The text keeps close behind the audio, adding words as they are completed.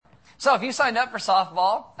So if you signed up for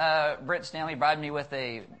softball, Britt Stanley bribed me with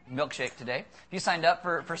a milkshake today. If you signed up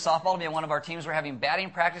for softball to be on one of our teams, we're having batting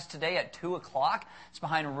practice today at 2 o'clock. It's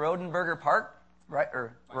behind Rodenberger Park, right?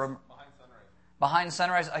 Behind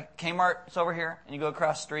Sunrise. Kmart's over here, and you go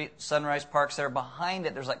across the street, Sunrise Park's there. Behind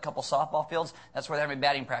it, there's like a couple softball fields. That's where they're having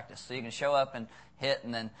batting practice. So you can show up and hit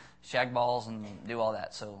and then shag balls and do all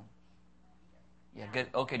that. So, yeah, good.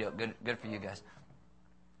 Okay, good for you guys.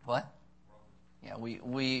 What? Yeah,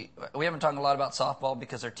 we haven't talked a lot about softball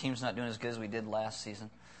because our team's not doing as good as we did last season.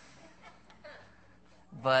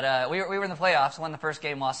 But we were in the playoffs, won the first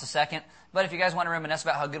game, lost the second. But if you guys want to reminisce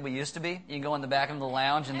about how good we used to be, you can go in the back of the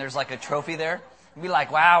lounge and there's like a trophy there. And be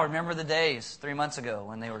like, wow, remember the days 3 months ago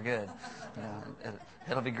when they were good. You know,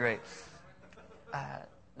 it'll be great.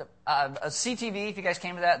 CTV, if you guys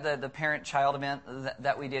came to that, the parent-child event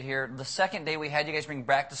that we did here, the second day we had you guys bring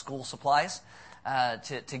back-to-school supplies.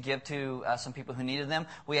 To give to some people who needed them.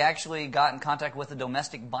 We actually got in contact with the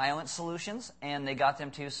Domestic Violence Solutions, and they got them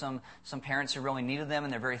to some parents who really needed them,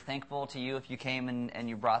 and they're very thankful to you if you came and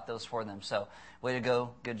you brought those for them. So, way to go.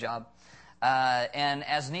 Good job. And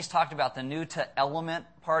as Denise talked about, the New to Element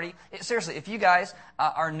party. Seriously, if you guys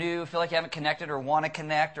are new, feel like you haven't connected or want to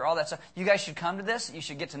connect or all that stuff, you guys should come to this. You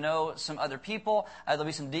should get to know some other people. There'll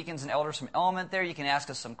be some deacons and elders from Element there. You can ask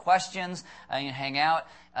us some questions. You can hang out.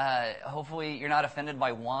 Hopefully you're not offended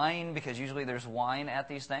by wine, because usually there's wine at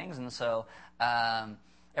these things. And so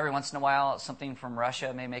every once in a while, something from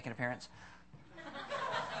Russia may make an appearance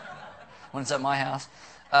when it's at my house.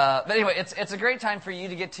 But anyway, it's a great time for you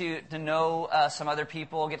to get to know some other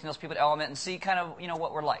people, get to know some people at Element, and see kind of,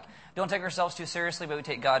 what we're like. Don't take ourselves too seriously, but we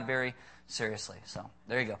take God very seriously. So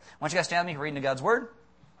there you go. Why don't you guys stand with me, reading to God's Word?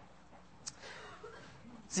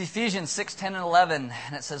 It's Ephesians 6:10 and 11,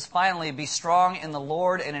 and it says, "Finally, be strong in the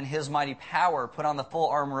Lord and in His mighty power. Put on the full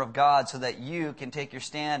armor of God so that you can take your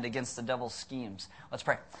stand against the devil's schemes." Let's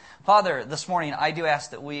pray. Father, this morning I do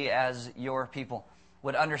ask that we as your people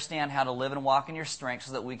would understand how to live and walk in your strength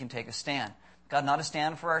so that we can take a stand. God, not a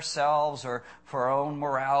stand for ourselves or for our own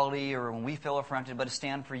morality or when we feel affronted, but a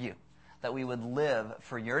stand for you, that we would live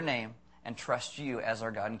for your name and trust you as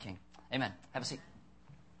our God and King. Amen. Have a seat.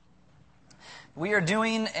 We are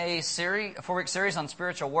doing a 4-week series on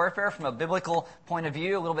spiritual warfare from a biblical point of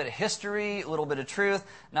view, a little bit of history, a little bit of truth,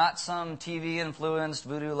 not some TV-influenced,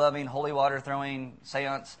 voodoo-loving, holy water-throwing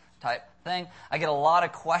seance type thing. I get a lot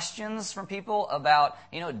of questions from people about,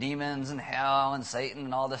 demons and hell and Satan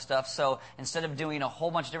and all this stuff. So instead of doing a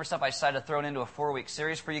whole bunch of different stuff, I decided to throw it into a 4-week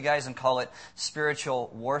series for you guys and call it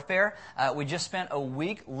Spiritual Warfare. We just spent a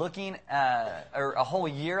week looking, or a whole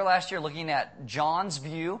year last year, looking at John's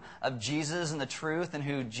view of Jesus and the truth and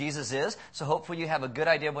who Jesus is. So hopefully you have a good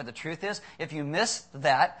idea of what the truth is. If you missed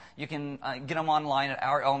that, you can get them online at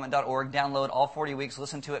ourelement.org, download all 40 weeks,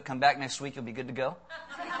 listen to it, come back next week, you'll be good to go.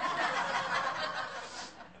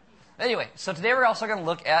 Anyway, so today we're also going to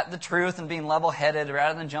look at the truth and being level-headed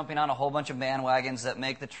rather than jumping on a whole bunch of bandwagons that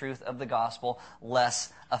make the truth of the gospel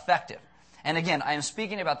less effective. And again, I am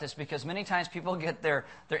speaking about this because many times people get their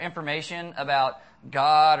information about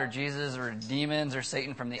God or Jesus or demons or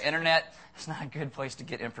Satan from the internet. It's not a good place to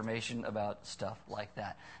get information about stuff like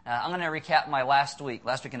that. I'm going to recap my last week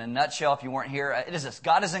in a nutshell if you weren't here. It is this: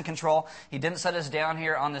 God is in control. He didn't set us down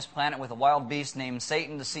here on this planet with a wild beast named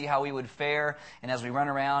Satan to see how we would fare and as we run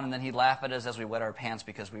around, and then he'd laugh at us as we wet our pants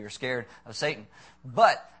because we were scared of Satan.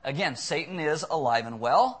 But again, Satan is alive and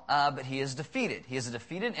well, but he is defeated. He is a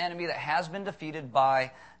defeated enemy that has been defeated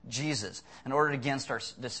by Jesus. In order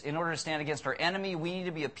to stand against our enemy, we need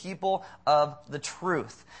to be a people of the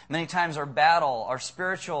truth. Many times our battle,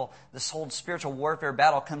 this whole spiritual warfare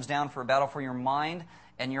battle comes down for a battle for your mind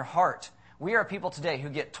and your heart. We are people today who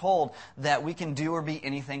get told that we can do or be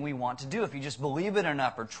anything we want to do. If you just believe it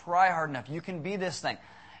enough or try hard enough, you can be this thing.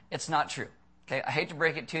 It's not true. Okay, I hate to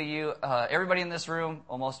break it to you. Everybody in this room,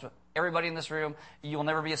 almost everybody in this room, you will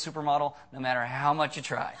never be a supermodel no matter how much you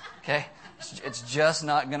try. Okay? It's just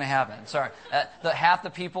not going to happen. Sorry. Half the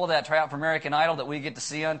people that try out for American Idol that we get to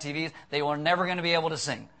see on TV, they were never going to be able to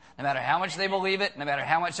sing. No matter how much they believe it, no matter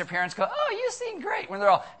how much their parents go, "Oh, you sing great," when they're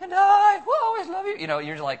all, "And I will always love you."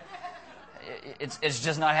 You're just like, it's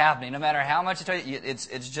just not happening. No matter how much I tell you,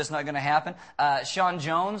 it's just not going to happen. Sean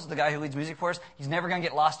Jones, the guy who leads music for us, he's never going to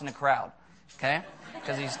get lost in a crowd. Okay?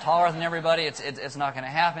 Because he's taller than everybody, it's not going to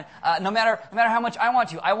happen. No matter how much I want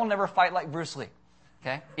to, I will never fight like Bruce Lee.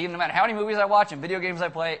 Okay? Even no matter how many movies I watch and video games I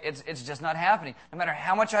play, it's just not happening. No matter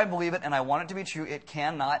how much I believe it and I want it to be true, it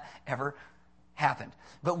cannot ever happen.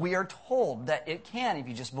 But we are told that it can if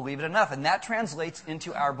you just believe it enough. And that translates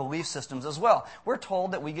into our belief systems as well. We're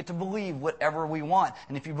told that we get to believe whatever we want.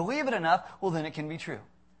 And if you believe it enough, well, then it can be true.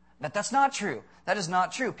 That's not true. That is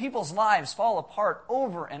not true. People's lives fall apart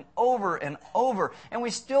over and over and over, and we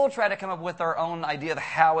still try to come up with our own idea of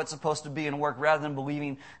how it's supposed to be and work rather than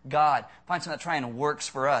believing God. Find something that tries and works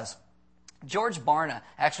for us. George Barna,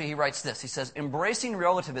 actually, he writes this. He says, embracing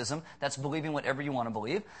relativism, that's believing whatever you want to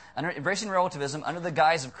believe, embracing relativism under the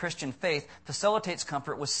guise of Christian faith facilitates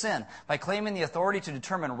comfort with sin. By claiming the authority to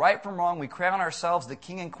determine right from wrong, we crown ourselves the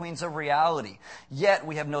king and queens of reality. Yet,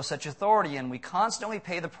 we have no such authority, and we constantly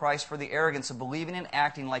pay the price for the arrogance of believing and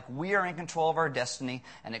acting like we are in control of our destiny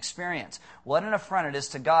and experience. What an affront it is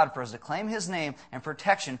to God for us to claim His name and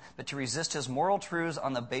protection, but to resist His moral truths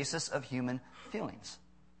on the basis of human feelings.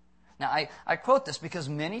 Now, I quote this because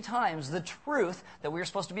many times the truth that we are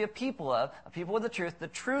supposed to be a people with the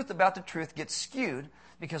truth about the truth gets skewed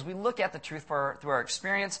because we look at the truth through our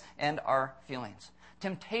experience and our feelings.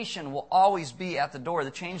 Temptation will always be at the door to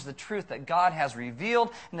change the truth that God has revealed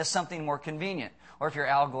into something more convenient. Or if you're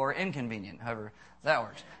Al Gore, inconvenient, however that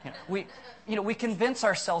works. We convince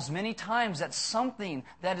ourselves many times that something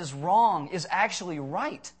that is wrong is actually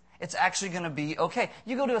right. It's actually going to be okay.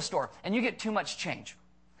 You go to a store and you get too much change.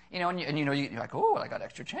 You're like, oh, I got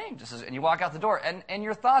extra change. And you walk out the door, and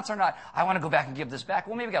your thoughts are not, I want to go back and give this back.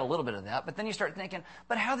 Well, maybe got a little bit of that, but then you start thinking,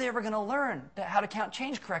 but how are they ever going to learn how to count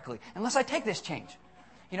change correctly unless I take this change?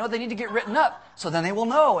 They need to get written up, so then they will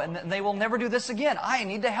know, and they will never do this again. I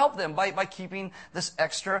need to help them by keeping this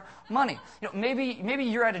extra money. Maybe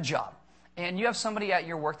you're at a job, and you have somebody at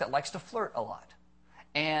your work that likes to flirt a lot.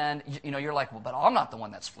 And, you're like, well, but I'm not the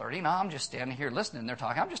one that's flirting. I'm just standing here listening. They're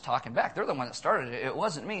talking. I'm just talking back. They're the one that started it. It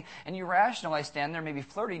wasn't me. And you rationalize standing there maybe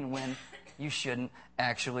flirting when you shouldn't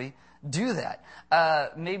actually do that.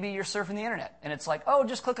 Maybe you're surfing the internet, and it's like, oh,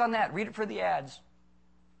 just click on that. Read it for the ads.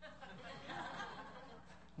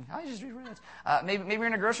 I just read ads. Maybe you're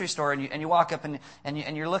in a grocery store, and you walk up,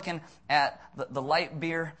 and you're looking at the light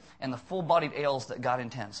beer and the full-bodied ales that God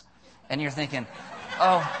intends. And you're thinking,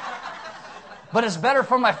 oh, but it's better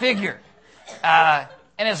for my figure. And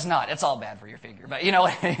it's not. It's all bad for your figure. But,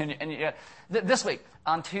 this week,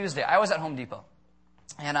 on Tuesday, I was at Home Depot.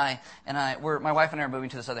 And my wife and I are moving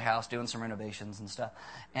to this other house, doing some renovations and stuff.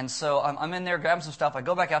 And so I'm in there grabbing some stuff. I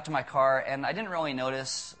go back out to my car, and I didn't really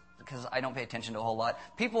notice, because I don't pay attention to a whole lot.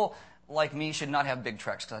 People like me should not have big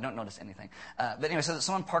trucks, because I don't notice anything. But anyway, so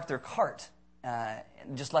someone parked their cart.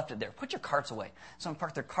 And just left it there. Put your carts away. Someone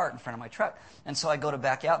parked their cart in front of my truck. And so I go to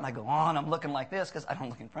back out, and I go on. I'm looking like this because I don't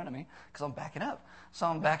look in front of me because I'm backing up. So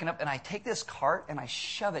I'm backing up, and I take this cart, and I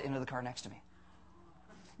shove it into the car next to me.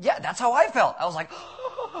 Yeah, that's how I felt. I was like,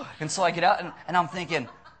 oh. And so I get out, and I'm thinking,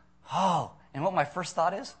 oh. And what my first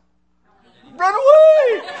thought is? Run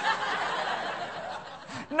away!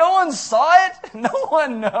 No one saw it. No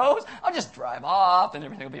one knows. I'll just drive off, and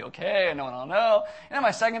everything will be okay, and no one will know. And then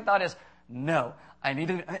my second thought is, no, I need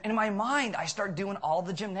to. In my mind, I start doing all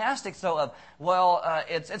the gymnastics. So of,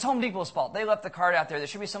 it's Home Depot's fault. They left the cart out there. There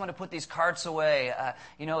should be someone to put these carts away.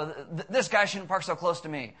 This guy shouldn't park so close to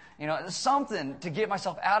me. Something to get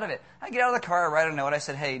myself out of it. I get out of the car, I write a note. I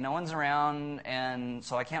said, hey, no one's around, and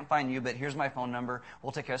so I can't find you, but here's my phone number.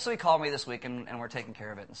 We'll take care of it. So he called me this week, and we're taking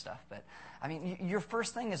care of it and stuff. But, your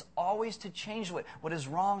first thing is always to change what is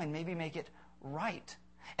wrong and maybe make it right.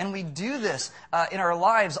 And we do this in our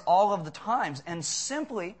lives all of the times. And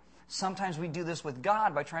simply, sometimes we do this with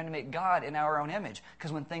God by trying to make God in our own image.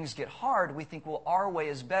 Because when things get hard, we think, well, our way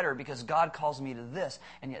is better because God calls me to this.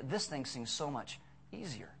 And yet this thing seems so much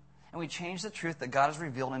easier. And we change the truth that God has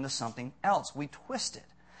revealed into something else. We twist it.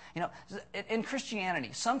 In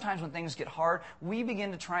Christianity, sometimes when things get hard, we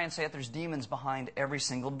begin to try and say that there's demons behind every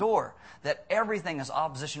single door. That everything is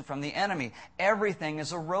opposition from the enemy. Everything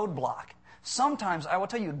is a roadblock. Sometimes, I will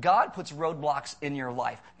tell you, God puts roadblocks in your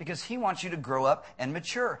life because He wants you to grow up and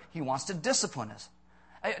mature. He wants to discipline us.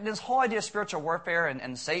 This whole idea of spiritual warfare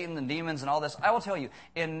and Satan and demons and all this, I will tell you,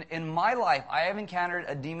 in my life, I have encountered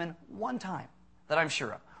a demon one time that I'm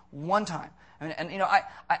sure of. One time.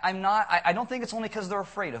 I don't think it's only because they're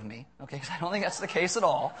afraid of me, okay? Because I don't think that's the case at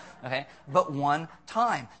all, okay? But one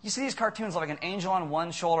time. You see these cartoons like an angel on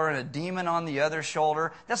one shoulder and a demon on the other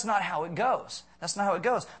shoulder. That's not how it goes. That's not how it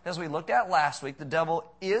goes. As we looked at last week, the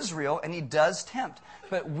devil is real and he does tempt.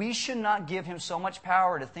 But we should not give him so much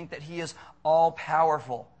power to think that he is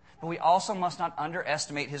all-powerful. But we also must not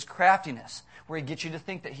underestimate his craftiness, where he gets you to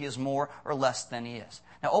think that he is more or less than he is.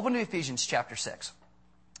 Now, open to Ephesians chapter 6.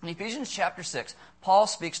 In Ephesians chapter 6, Paul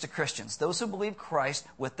speaks to Christians, those who believe Christ,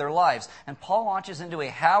 with their lives. And Paul launches into a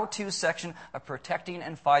how-to section of protecting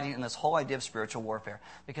and fighting in this whole idea of spiritual warfare.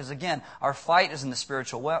 Because again, our fight is in the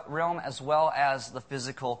spiritual realm as well as the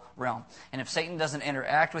physical realm. And if Satan doesn't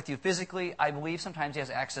interact with you physically, I believe sometimes he has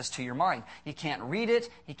access to your mind. He can't read it,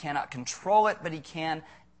 he cannot control it, but he can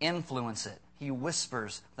influence it. He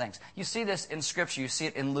whispers things. You see this in Scripture. You see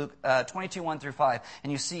it in Luke 22, 1 through 5.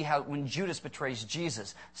 And you see how when Judas betrays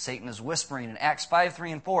Jesus, Satan is whispering. In Acts 5,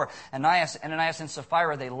 3, and 4, Ananias and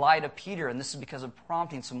Sapphira, they lie to Peter. And this is because of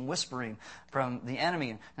prompting, some whispering from the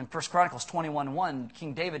enemy. In 1 Chronicles 21, 1,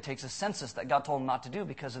 King David takes a census that God told him not to do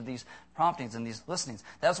because of these promptings and these listenings.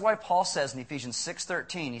 That's why Paul says in Ephesians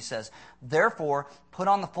 6:13, he says, "Therefore, put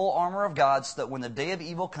on the full armor of God so that when the day of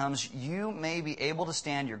evil comes, you may be able to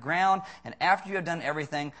stand your ground, and after you have done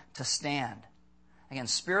everything, to stand." Again,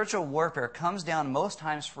 spiritual warfare comes down most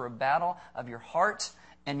times for a battle of your heart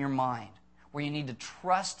and your mind, where you need to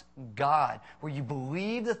trust God, where you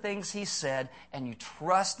believe the things He said and you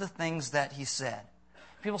trust the things that He said.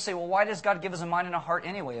 People say, well, why does God give us a mind and a heart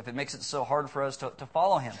anyway if it makes it so hard for us to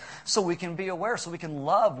follow Him? So we can be aware, so we can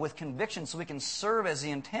love with conviction, so we can serve as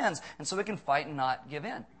He intends, and so we can fight and not give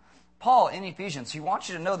in. Paul, in Ephesians, he wants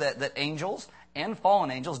you to know that angels and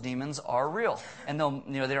fallen angels, demons, are real. And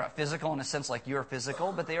they're not physical in a sense like you're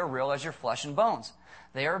physical, but they are real as your flesh and bones.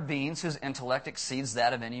 They are beings whose intellect exceeds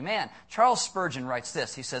that of any man. Charles Spurgeon writes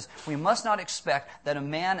this. He says, "We must not expect that a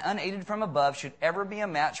man unaided from above should ever be a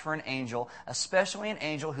match for an angel, especially an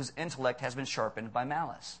angel whose intellect has been sharpened by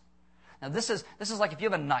malice." Now this is like if you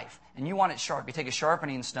have a knife and you want it sharp, you take a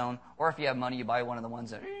sharpening stone, or if you have money, you buy one of the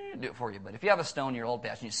ones that do it for you. But if you have a stone, you're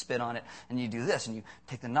old-fashioned, you spit on it and you do this, and you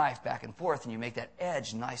take the knife back and forth and you make that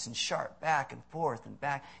edge nice and sharp, back and forth and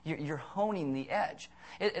back. You're honing the edge.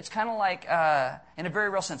 It's kind of like, in a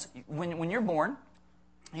very real sense, when you're born,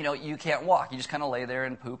 you can't walk. You just kind of lay there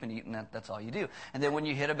and poop and eat, and that's all you do. And then when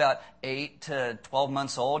you hit about 8 to 12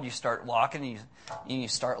 months old, you start walking, and you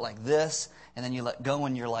start like this, and then you let go,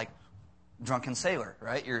 and you're like drunken sailor,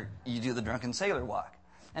 right? You do the drunken sailor walk.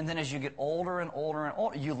 And then as you get older and older and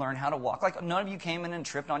older, you learn how to walk. Like none of you came in and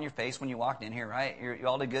tripped on your face when you walked in here, right? You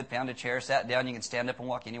all did good, found a chair, sat down, you can stand up and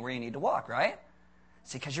walk anywhere you need to walk, right?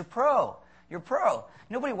 See, because you're pro. You're pro.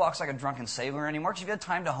 Nobody walks like a drunken sailor anymore because you've had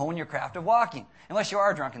time to hone your craft of walking. Unless you are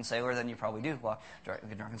a drunken sailor, then you probably do walk like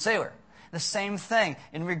a drunken sailor. The same thing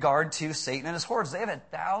in regard to Satan and his hordes. They have had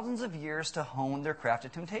thousands of years to hone their craft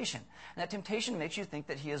of temptation. And that temptation makes you think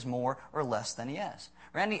that he is more or less than he is.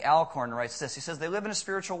 Randy Alcorn writes this. He says, "They live in a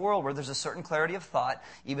spiritual world where there's a certain clarity of thought,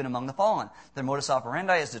 even among the fallen. Their modus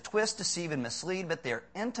operandi is to twist, deceive, and mislead, but they are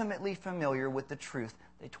intimately familiar with the truth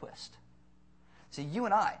they twist." See, you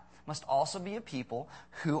and I must also be a people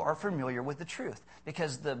who are familiar with the truth.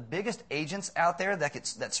 Because the biggest agents out there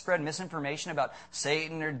that spread misinformation about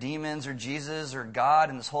Satan or demons or Jesus or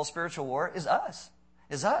God and this whole spiritual war is us.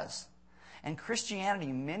 And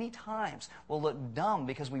Christianity many times will look dumb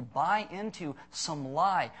because we buy into some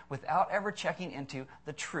lie without ever checking into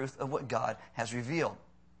the truth of what God has revealed.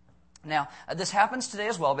 Now, this happens today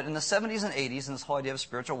as well, but in the 70s and 80s, in this whole idea of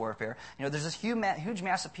spiritual warfare, there's this huge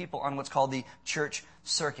mass of people on what's called the church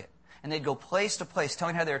circuit. And they'd go place to place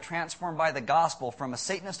telling how they were transformed by the gospel from a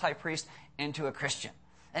Satanist high priest into a Christian.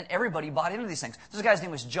 And everybody bought into these things. This guy's name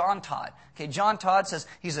was John Todd. Okay, John Todd says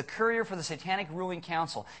he's a courier for the Satanic Ruling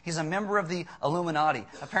Council. He's a member of the Illuminati.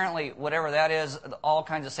 Apparently, whatever that is, all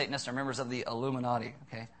kinds of Satanists are members of the Illuminati.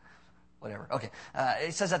 Okay, whatever. Okay,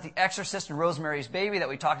 it says that The Exorcist and Rosemary's Baby that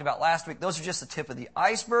we talked about last week, those are just the tip of the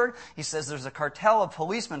iceberg. He says there's a cartel of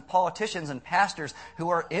policemen, politicians, and pastors who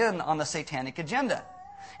are in on the satanic agenda.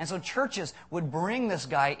 And so churches would bring this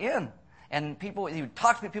guy in. And he would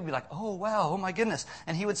talk to people, be like, "Oh, wow, oh my goodness."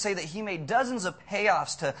 And he would say that he made dozens of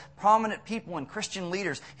payoffs to prominent people and Christian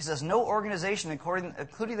leaders. He says, no organization, including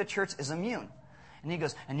the church, is immune. And he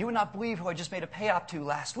goes, "And you would not believe who I just made a payoff to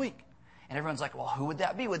last week." And everyone's like, "Well, who would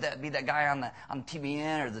that be? Would that be that guy on the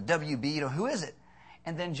TBN or the WB? Who is it?"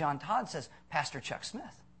 And then John Todd says, "Pastor Chuck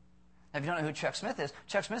Smith." Now, if you don't know who Chuck Smith is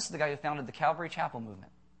the guy who founded the Calvary Chapel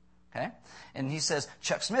movement. Okay? And he says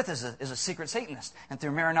Chuck Smith is a secret Satanist. And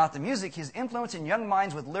through Maranatha music, he's influencing young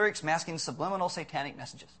minds with lyrics masking subliminal satanic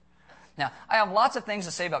messages. Now, I have lots of things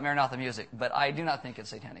to say about Maranatha music, but I do not think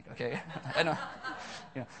it's satanic, okay? I know.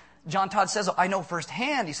 John Todd says, "I know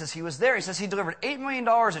firsthand." He says he was there. He says he delivered $8 million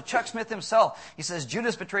to Chuck Smith himself. He says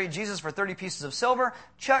Judas betrayed Jesus for 30 pieces of silver.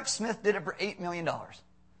 Chuck Smith did it for $8 million.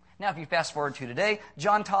 Now, if you fast forward to today,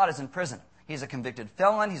 John Todd is in prison. He's a convicted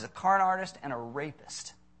felon. He's a con artist and a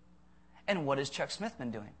rapist. And what has Chuck Smith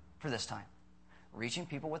been doing for this time? Reaching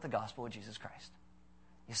people with the gospel of Jesus Christ.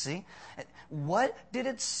 You see? What did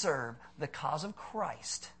it serve the cause of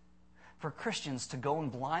Christ for Christians to go and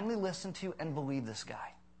blindly listen to and believe this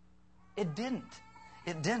guy? It didn't.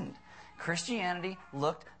 It didn't. Christianity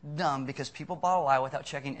looked dumb because people bought a lie without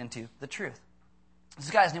checking into the truth.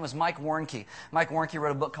 This guy's name was Mike Warnke. Mike Warnke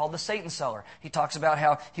wrote a book called The Satan Seller. He talks about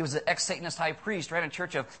how he was an ex-Satanist high priest, ran a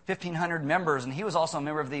church of 1,500 members, and he was also a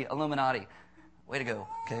member of the Illuminati. Way to go.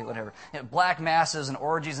 Okay, whatever. Black masses and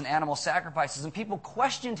orgies and animal sacrifices, and people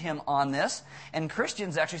questioned him on this, and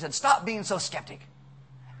Christians actually said, stop being so skeptic.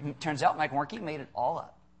 And it turns out Mike Warnke made it all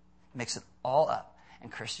up. Makes it all up.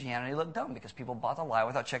 And Christianity looked dumb because people bought the lie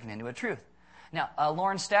without checking into a truth. Now,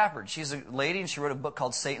 Lauren Stafford, she's a lady, and she wrote a book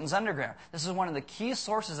called Satan's Underground. This is one of the key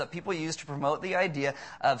sources that people use to promote the idea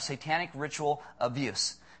of satanic ritual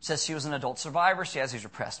abuse. Says she was an adult survivor. She has these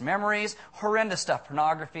repressed memories, horrendous stuff,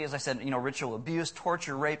 pornography, as I said, ritual abuse,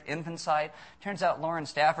 torture, rape, infanticide. Turns out Lauren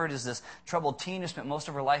Stafford is this troubled teen who spent most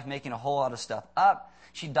of her life making a whole lot of stuff up.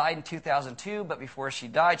 She died in 2002, but before she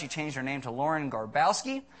died, she changed her name to Lauren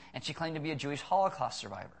Garbowski, and she claimed to be a Jewish Holocaust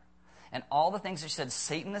survivor. And all the things that she said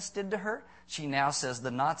Satanists did to her, she now says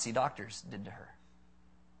the Nazi doctors did to her.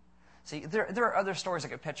 See, there are other stories that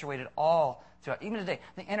get perpetuated all throughout. Even today,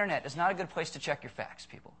 the internet is not a good place to check your facts,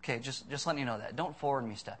 people. Okay, just letting you know that. Don't forward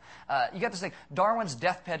me stuff. You got this thing, Darwin's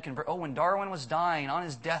deathbed convert. Oh, when Darwin was dying on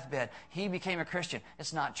his deathbed, he became a Christian.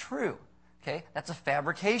 It's not true. Okay, that's a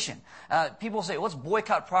fabrication. People say, let's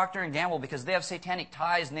boycott Procter & Gamble because they have satanic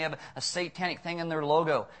ties and they have a satanic thing in their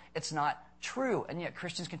logo. It's not true. And yet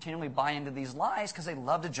Christians continually buy into these lies because they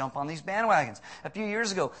love to jump on these bandwagons. A few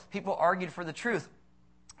years ago, people argued for the truth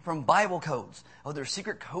from Bible codes. Oh, there's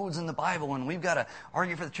secret codes in the Bible, and we've got to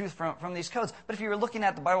argue for the truth from these codes. But if you're looking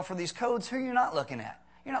at the Bible for these codes, who are you not looking at?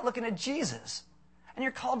 You're not looking at Jesus. And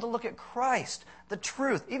you're called to look at Christ, the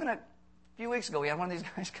truth. Even a few weeks ago, we had one of these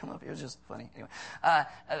guys come up. It was just funny. Anyway,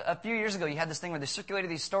 a few years ago, you had this thing where they circulated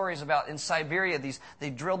these stories about in Siberia, they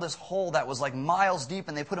drilled this hole that was like miles deep,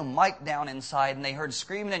 and they put a mic down inside, and they heard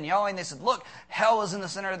screaming and yelling. They said, look, hell is in the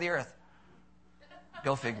center of the earth.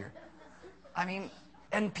 Go figure. I mean,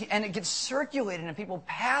 and it gets circulated, and people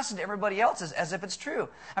pass it to everybody else as if it's true.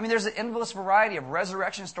 I mean, there's an endless variety of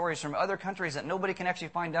resurrection stories from other countries that nobody can actually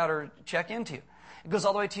find out or check into. It goes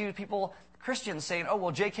all the way to people, Christians, saying, oh,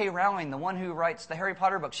 well, J.K. Rowling, the one who writes the Harry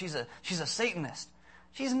Potter book, she's a Satanist.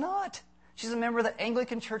 She's not. She's a member of the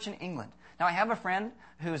Anglican Church in England. Now, I have a friend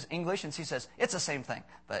who's English, and she says, it's the same thing.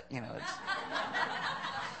 But, it's...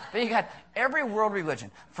 But you got every world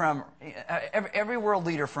religion, from every world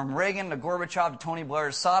leader, from Reagan to Gorbachev to Tony Blair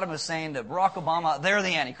to Saddam Hussein to Barack Obama, they're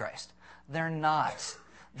the Antichrist. They're not.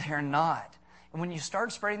 They're not. And when you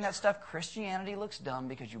start spreading that stuff, Christianity looks dumb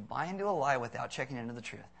because you buy into a lie without checking into the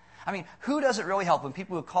truth. I mean, who does it really help when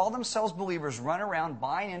people who call themselves believers run around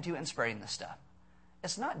buying into and spreading this stuff?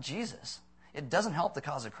 It's not Jesus. It doesn't help the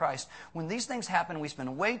cause of Christ. When these things happen, we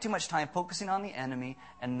spend way too much time focusing on the enemy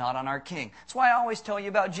and not on our King. That's why I always tell you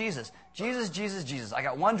about Jesus. Jesus, Jesus, Jesus. I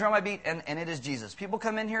got one drum I beat, and it is Jesus. People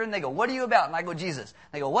come in here and they go, what are you about? And I go, Jesus.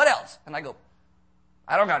 They go, what else? And I go,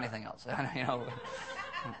 I don't got anything else.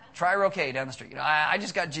 Try Roquet down the street. I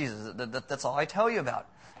just got Jesus. That's all I tell you about.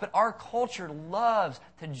 But our culture loves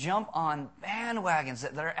to jump on bandwagons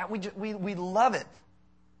we love it.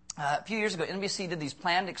 A few years ago, NBC did these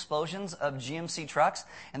planned explosions of GMC trucks,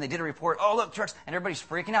 and they did a report, oh, look, trucks, and everybody's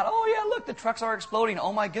freaking out. Oh, yeah, look, the trucks are exploding.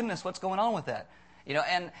 Oh, my goodness, what's going on with that?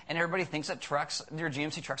 And everybody thinks that their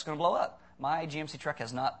GMC truck's going to blow up. My GMC truck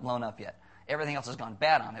has not blown up yet. Everything else has gone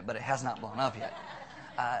bad on it, but it has not blown up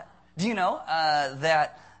yet. Do you know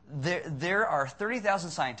that there are 30,000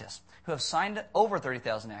 scientists who have signed, over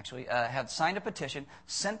 30,000 actually, have signed a petition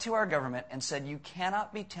sent to our government and said you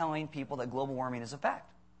cannot be telling people that global warming is a fact,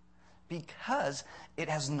 because it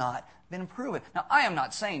has not been proven. Now, I am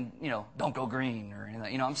not saying, don't go green or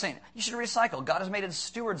anything. I'm saying you should recycle. God has made us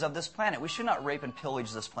stewards of this planet. We should not rape and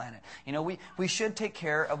pillage this planet. We should take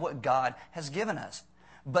care of what God has given us.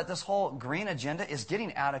 But this whole green agenda is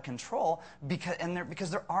getting out of control because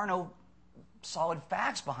there are no solid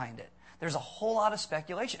facts behind it. There's a whole lot of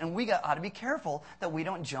speculation, and we ought to be careful that we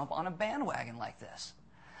don't jump on a bandwagon like this.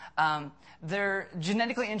 They're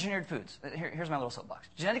genetically engineered foods. Here's my little soapbox.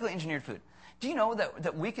 Genetically engineered food. Do you know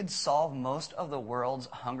that we could solve most of the world's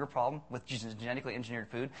hunger problem with genetically engineered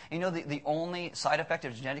food? And the only side effect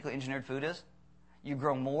of genetically engineered food is you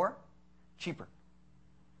grow more, cheaper.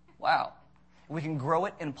 Wow. We can grow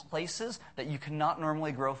it in places that you cannot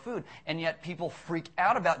normally grow food. And yet people freak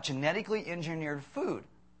out about genetically engineered food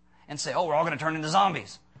and say, oh, we're all going to turn into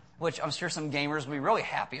zombies, which I'm sure some gamers will be really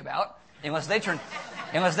happy about. Unless they turn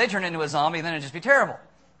into a zombie, then it'd just be terrible.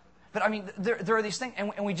 But I mean, there are these things,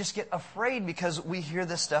 and we just get afraid because we hear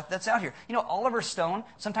this stuff that's out here. You know, Oliver Stone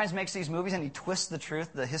sometimes makes these movies and he twists the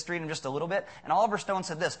truth, the history in them just a little bit. And Oliver Stone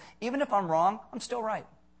said this: even if I'm wrong, I'm still right,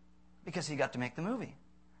 because he got to make the movie.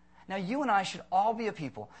 Now, you and I should all be a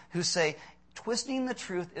people who say twisting the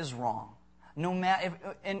truth is wrong, no matter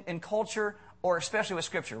in culture or especially with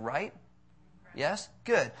Scripture, right? Yes?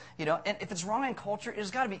 Good. You know, and if it's wrong in culture,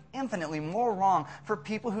 it's got to be infinitely more wrong for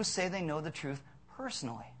people who say they know the truth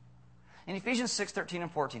personally. In Ephesians 6, 13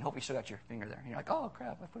 and 14, hope you still got your finger there. You're like, oh,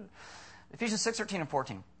 crap, I put it. Ephesians 6, 13 and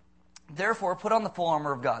 14. Therefore, put on the full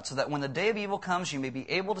armor of God, so that when the day of evil comes, you may be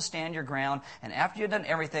able to stand your ground, and after you have done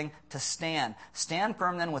everything, to stand. Stand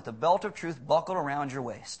firm then with the belt of truth buckled around your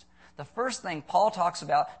waist. The first thing Paul talks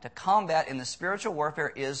about to combat in the spiritual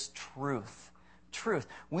warfare is truth. Truth.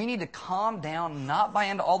 We need to calm down, not buy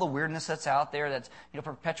into all the weirdness that's out there, that's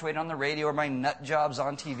perpetuated on the radio or by nut jobs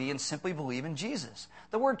on TV, and simply believe in Jesus.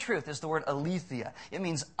 The word truth is the word aletheia. It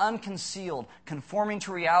means unconcealed, conforming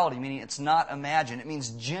to reality, meaning it's not imagined. It means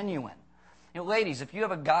genuine. You know, ladies, if you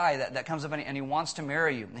have a guy that comes up and he wants to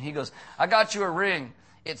marry you, and he goes, I got you a ring.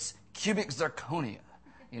 It's cubic zirconia.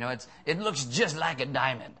 You know, it looks just like a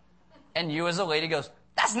diamond. And you as a lady goes,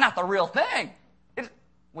 that's not the real thing.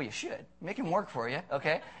 Well, you should. Make him work for you,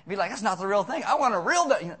 okay? Be like, that's not the real thing. I want a real...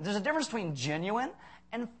 There's a difference between genuine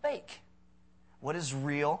and fake. What is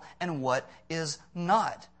real and what is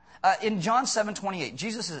not. In John 7:28,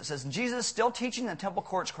 Jesus says, Jesus, still teaching in the temple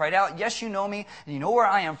courts, cried out, yes, you know me, and you know where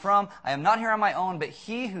I am from. I am not here on my own, but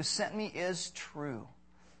he who sent me is true.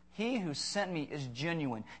 He who sent me is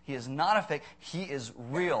genuine. He is not a fake. He is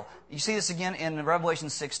real. You see this again in Revelation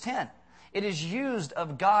 6:10. It is used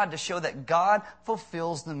of God to show that God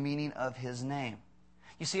fulfills the meaning of his name.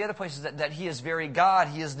 You see other places that he is very God.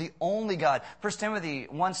 He is the only God. 1 Timothy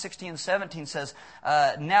 1:16 and 17 says,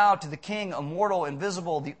 now to the King, immortal,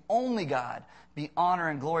 invisible, the only God, be honor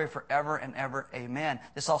and glory forever and ever. Amen.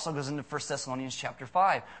 This also goes into 1 Thessalonians chapter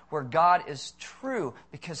 5, where God is true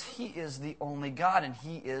because he is the only God and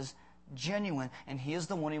he is genuine. And he is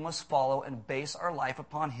the one we must follow and base our life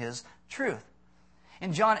upon his truth.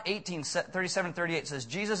 In John 18:37-38 it says,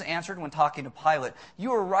 Jesus answered when talking to Pilate,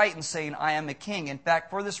 you are right in saying I am a king. In fact,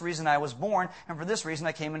 for this reason I was born, and for this reason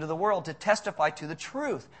I came into the world, to testify to the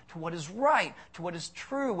truth, to what is right, to what is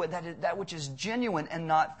true, that which is genuine and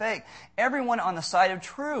not fake. Everyone on the side of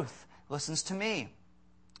truth listens to me.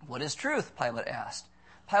 What is truth? Pilate asked.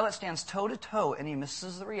 Pilate stands toe-to-toe, and he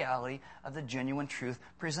misses the reality of the genuine truth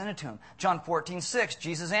presented to him. John 14:6,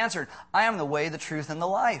 Jesus answered, I am the way, the truth, and the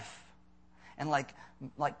life. And like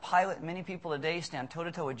Pilate, many people today stand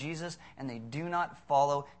toe-to-toe with Jesus, and they do not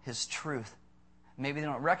follow his truth. Maybe they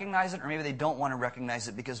don't recognize it, or maybe they don't want to recognize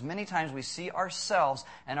it, because many times we see ourselves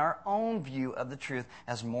and our own view of the truth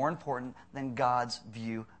as more important than God's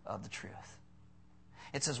view of the truth.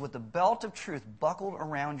 It says, with the belt of truth buckled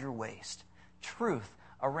around your waist. Truth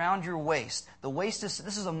around your waist. The waist this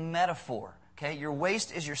is a metaphor, okay? Your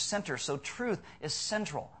waist is your center, so truth is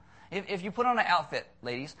central. If you put on an outfit,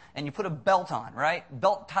 ladies, and you put a belt on, right?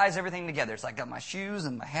 Belt ties everything together. It's like I got my shoes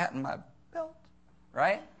and my hat and my belt,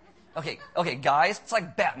 right? Okay, guys, it's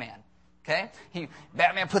like Batman, okay?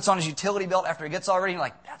 Batman puts on his utility belt after he gets all ready. You're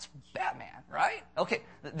like, that's Batman, right? Okay,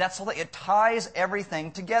 that's the thing. It ties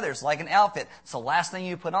everything together. It's like an outfit. It's the last thing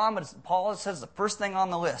you put on, but Paul says the first thing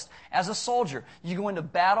on the list. As a soldier, you go into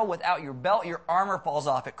battle without your belt, your armor falls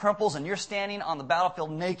off. It crumples, and you're standing on the battlefield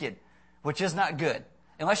naked, which is not good.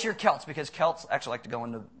 Unless you're Celts, because Celts actually like to go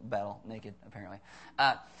into battle naked, apparently.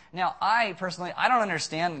 Now, I don't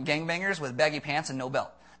understand gangbangers with baggy pants and no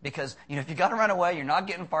belt. Because, if you got to run away, you're not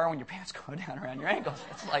getting far when your pants go down around your ankles.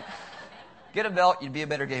 It's like, get a belt, you'd be a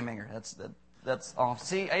better gangbanger. That's all.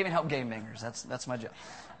 See, I even help gangbangers. That's my job.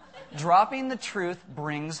 Dropping the truth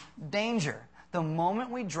brings danger. The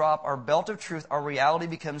moment we drop our belt of truth, our reality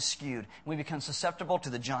becomes skewed. We become susceptible to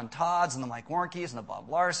the John Todds and the Mike Warnkes and the Bob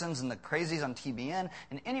Larsons and the crazies on TBN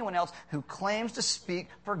and anyone else who claims to speak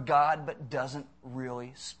for God but doesn't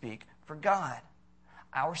really speak for God.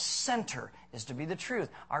 Our center is to be the truth.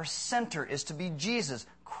 Our center is to be Jesus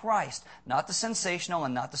Christ, not the sensational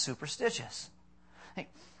and not the superstitious.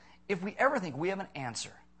 If we ever think we have an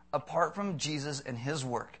answer apart from Jesus and his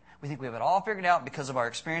work, we think we have it all figured out because of our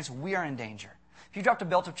experience, we are in danger. If you dropped a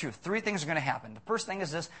belt of truth, 3 things are going to happen. The first thing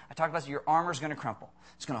is this. I talked about your armor is going to crumple.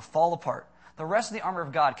 It's going to fall apart. The rest of the armor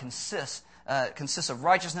of God consists of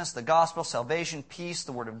righteousness, the gospel, salvation, peace,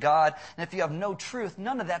 the word of God. And if you have no truth,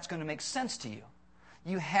 none of that's going to make sense to you.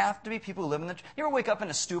 You have to be people who live in the truth. You ever wake up in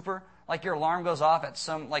a stupor, like your alarm goes off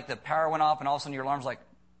at like the power went off, and all of a sudden your alarm's like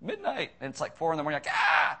midnight, and it's like 4 in the morning, like,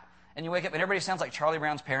 ah! And you wake up, and everybody sounds like Charlie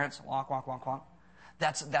Brown's parents, wonk, wonk, wonk, wonk.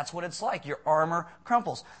 That's what it's like. Your armor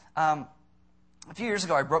crumples. A few years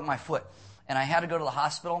ago, I broke my foot, and I had to go to the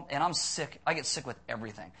hospital, and I'm sick. I get sick with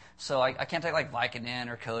everything. So I can't take like Vicodin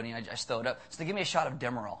or codeine. I just throw it up. So they give me a shot of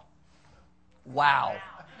Demerol. Wow.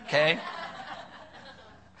 Okay?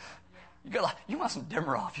 You want some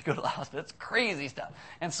Demerol if you go to the hospital. It's crazy stuff.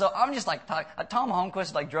 And so I'm just like, Tom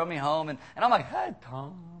Holmquist like drove me home, and I'm like, hey,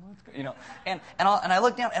 Tom. And I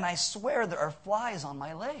look down, and I swear there are flies on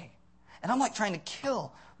my leg. And I'm like trying to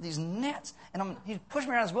kill these gnats. And he pushed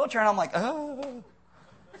me around his wheelchair, and I'm like, oh.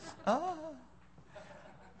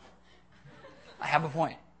 I have a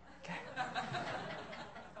point. Okay.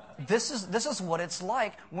 This is what it's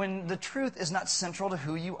like when the truth is not central to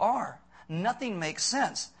who you are. Nothing makes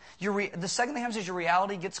sense. The second thing happens is your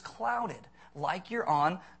reality gets clouded, like you're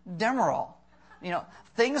on Demerol.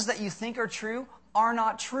 Things that you think are true are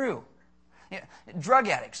not true. Drug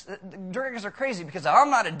addicts. Drug addicts are crazy because I'm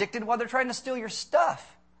not addicted while they're trying to steal your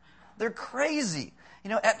stuff. They're crazy.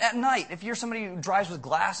 At night, if you're somebody who drives with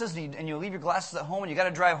glasses and you leave your glasses at home and you got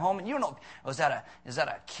to drive home and you don't know, is that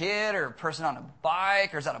a kid or a person on a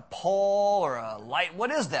bike or is that a pole or a light? What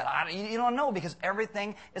is that? You don't know because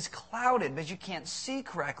everything is clouded because you can't see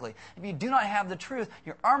correctly. If you do not have the truth,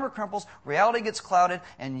 your armor crumples, reality gets clouded,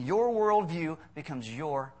 and your worldview becomes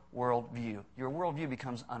your worldview. Your worldview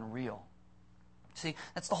becomes unreal. See,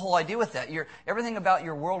 that's the whole idea with that. Everything about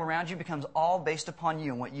your world around you becomes all based upon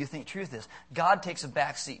you and what you think truth is. God takes a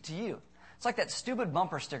back seat to you. It's like that stupid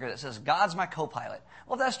bumper sticker that says, God's my co-pilot.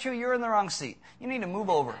 Well, if that's true, you're in the wrong seat. You need to move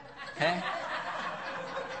over, okay?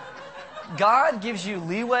 God gives you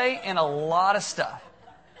leeway in a lot of stuff.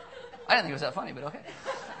 I didn't think it was that funny, but okay.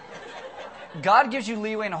 God gives you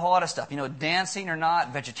leeway in a whole lot of stuff. Dancing or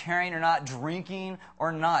not, vegetarian or not, drinking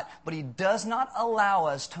or not. But He does not allow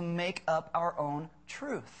us to make up our own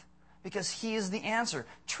truth. Because He is the answer.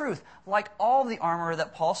 Truth, like all the armor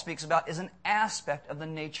that Paul speaks about, is an aspect of the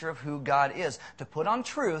nature of who God is. To put on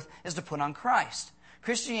truth is to put on Christ.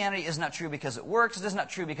 Christianity is not true because it works. It is not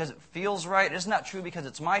true because it feels right. It is not true because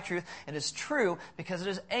it's my truth. It is true because it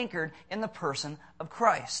is anchored in the person of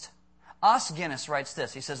Christ. Os Guinness writes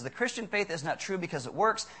this. He says, the Christian faith is not true because it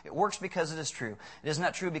works. It works because it is true. It is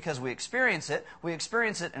not true because we experience it. We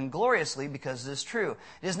experience it ingloriously because it is true.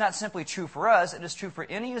 It is not simply true for us. It is true for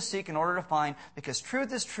any who seek in order to find, because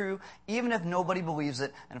truth is true even if nobody believes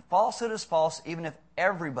it, and falsehood is false even if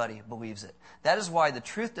everybody believes it. That is why the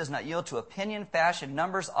truth does not yield to opinion, fashion,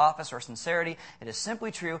 numbers, office, or sincerity. It is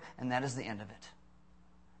simply true, and that is the end of it.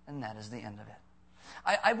 And that is the end of it.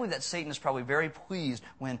 I believe that Satan is probably very pleased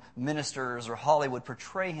when ministers or Hollywood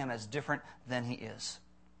portray him as different than he is.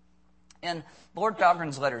 In Lord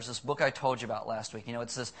Falcon's Letters, this book I told you about last week,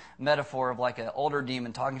 it's this metaphor of like an older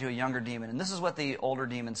demon talking to a younger demon. And this is what the older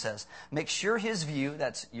demon says. Make sure his view,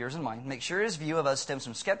 that's yours and mine, make sure his view of us stems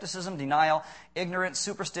from skepticism, denial, ignorance,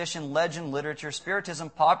 superstition, legend, literature, spiritism,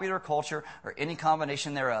 popular culture, or any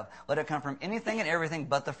combination thereof. Let it come from anything and everything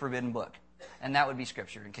but the forbidden book. And that would be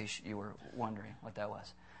Scripture, in case you were wondering what that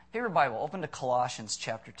was. If you have your Bible, open to Colossians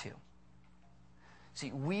chapter 2.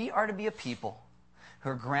 See, we are to be a people who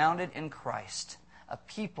are grounded in Christ, a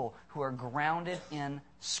people who are grounded in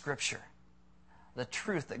Scripture, the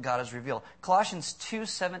truth that God has revealed. Colossians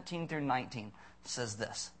 2:17 through 19 says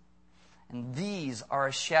this, and these are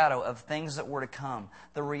a shadow of things that were to come.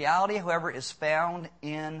 The reality, however, is found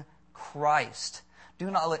in Christ. Do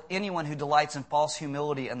not let anyone who delights in false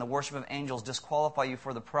humility and the worship of angels disqualify you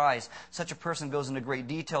for the prize. Such a person goes into great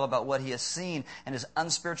detail about what he has seen, and his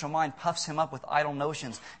unspiritual mind puffs him up with idle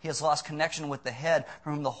notions. He has lost connection with the head,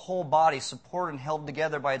 from whom the whole body, supported and held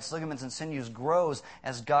together by its ligaments and sinews, grows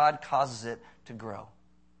as God causes it to grow.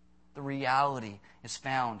 The reality is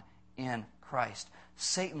found in Christ.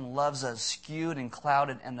 Satan loves us skewed and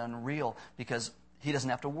clouded and unreal because he doesn't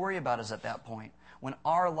have to worry about us at that point. When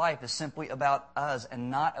our life is simply about us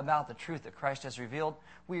and not about the truth that Christ has revealed,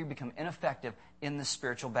 we become ineffective in the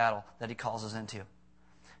spiritual battle that he calls us into.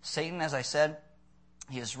 Satan, as I said,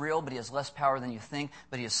 he is real, but he has less power than you think,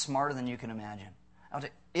 but he is smarter than you can imagine.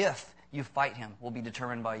 If you fight him, will be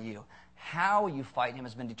determined by you. How you fight him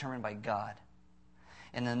has been determined by God.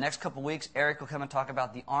 In the next couple of weeks, Eric will come and talk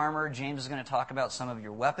about the armor. James is going to talk about some of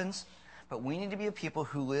your weapons. But we need to be a people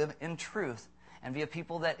who live in truth and be a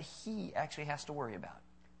people that he actually has to worry about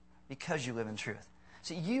because you live in truth.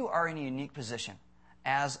 See, you are in a unique position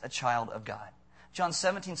as a child of God. John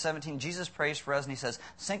 17:17, Jesus prays for us and he says,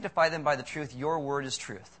 sanctify them by the truth. Your word is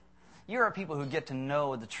truth. You are people who get to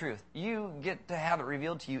know the truth. You get to have it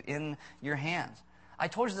revealed to you in your hands. I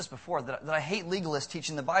told you this before, that I hate legalists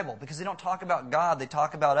teaching the Bible because they don't talk about God, they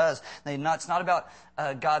talk about us. It's not about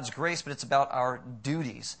God's grace, but it's about our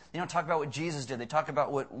duties. They don't talk about what Jesus did, they talk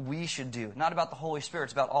about what we should do. Not about the Holy Spirit,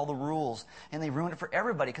 it's about all the rules. And they ruin it for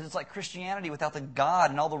everybody because it's like Christianity without the God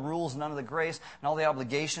and all the rules and none of the grace and all the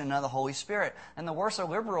obligation and none of the Holy Spirit. And the worst are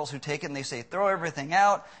liberals who take it and they say, throw everything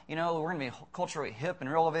out, we're going to be culturally hip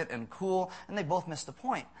and relevant and cool, and they both miss the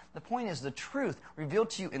point. The point is the truth revealed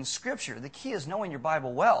to you in Scripture. The key is knowing your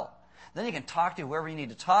Bible well. Then you can talk to whoever you need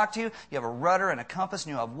to talk to. You have a rudder and a compass,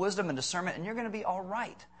 and you have wisdom and discernment, and you're going to be all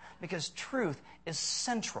right. Because truth is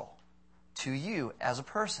central to you as a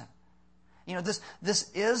person.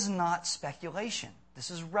 This is not speculation.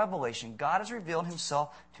 This is revelation. God has revealed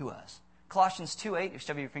himself to us. Colossians 2:8, you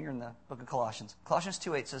shove your finger in the book of Colossians. Colossians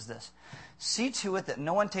 2:8 says this, see to it that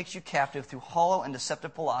no one takes you captive through hollow and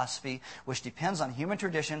deceptive philosophy, which depends on human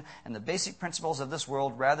tradition and the basic principles of this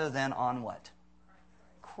world rather than on what?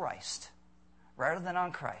 Christ. Rather than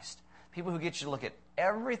on Christ. People who get you to look at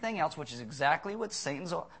everything else, which is exactly what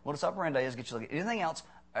Satan's modus operandi is, get you to look at anything else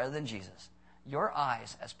other than Jesus. Your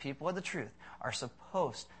eyes, as people of the truth, are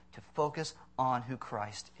supposed to focus on who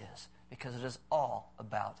Christ is, because it is all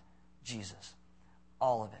about Jesus.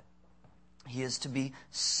 All of it. He is to be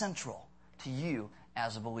central to you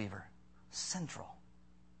as a believer. Central.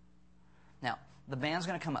 Now, the band's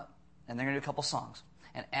going to come up, and they're going to do a couple songs.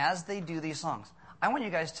 And as they do these songs, I want you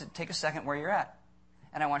guys to take a second where you're at.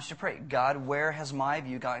 And I want you to pray, God, where has my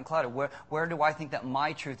view gotten clouded? Where do I think that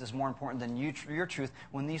my truth is more important than your truth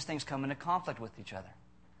when these things come into conflict with each other?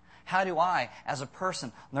 How do I, as a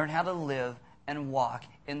person, learn how to live and walk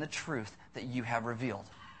in the truth that you have revealed?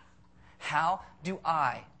 How do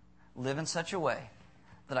I live in such a way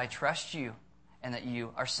that I trust you and that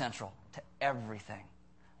you are central to everything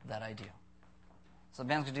that I do? So the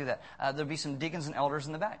band's going to do that. There'll be some deacons and elders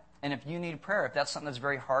in the back. And if you need prayer, if that's something that's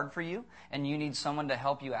very hard for you and you need someone to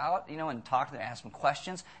help you out, and talk to them, ask them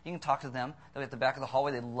questions, you can talk to them. They'll be at the back of the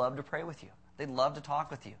hallway. They'd love to pray with you. They'd love to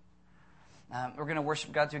talk with you. We're going to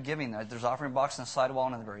worship God through giving. There's offering box on the side wall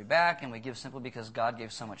and in the very back, and we give simply because God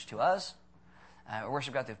gave so much to us. We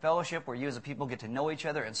worship God through fellowship, where you as a people get to know each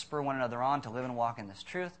other and spur one another on to live and walk in this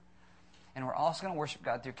truth. And we're also going to worship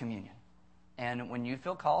God through communion. And when you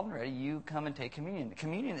feel called and ready, you come and take communion.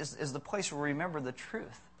 Communion is the place where we remember the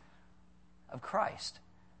truth of Christ.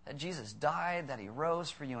 That Jesus died, that he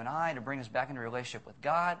rose for you and I to bring us back into a relationship with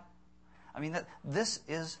God. This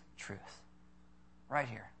is truth. Right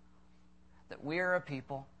here. That we are a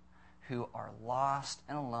people who are lost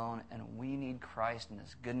and alone, and we need Christ and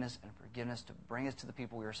his goodness and forgiveness to bring us to the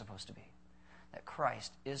people we are supposed to be. That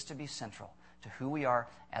Christ is to be central to who we are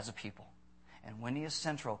as a people. And when he is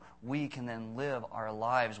central, we can then live our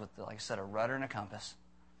lives with, like I said, a rudder and a compass,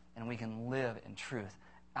 and we can live in truth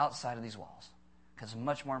outside of these walls. Because it's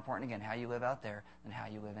much more important, again, how you live out there than how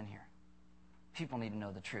you live in here. People need to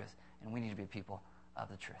know the truth, and we need to be people of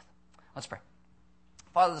the truth. Let's pray.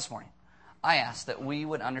 Father, this morning, I ask that we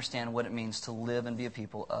would understand what it means to live and be a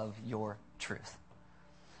people of your truth.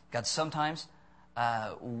 God, sometimes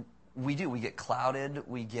we get clouded,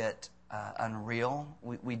 we get unreal.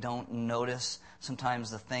 We don't notice sometimes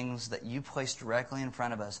the things that you place directly in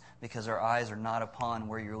front of us because our eyes are not upon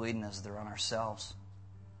where you're leading us, they're on ourselves.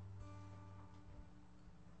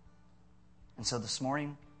 And so this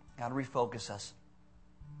morning, God, refocus us.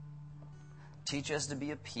 Teach us to be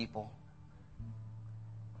a people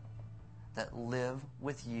that live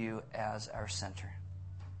with you as our center.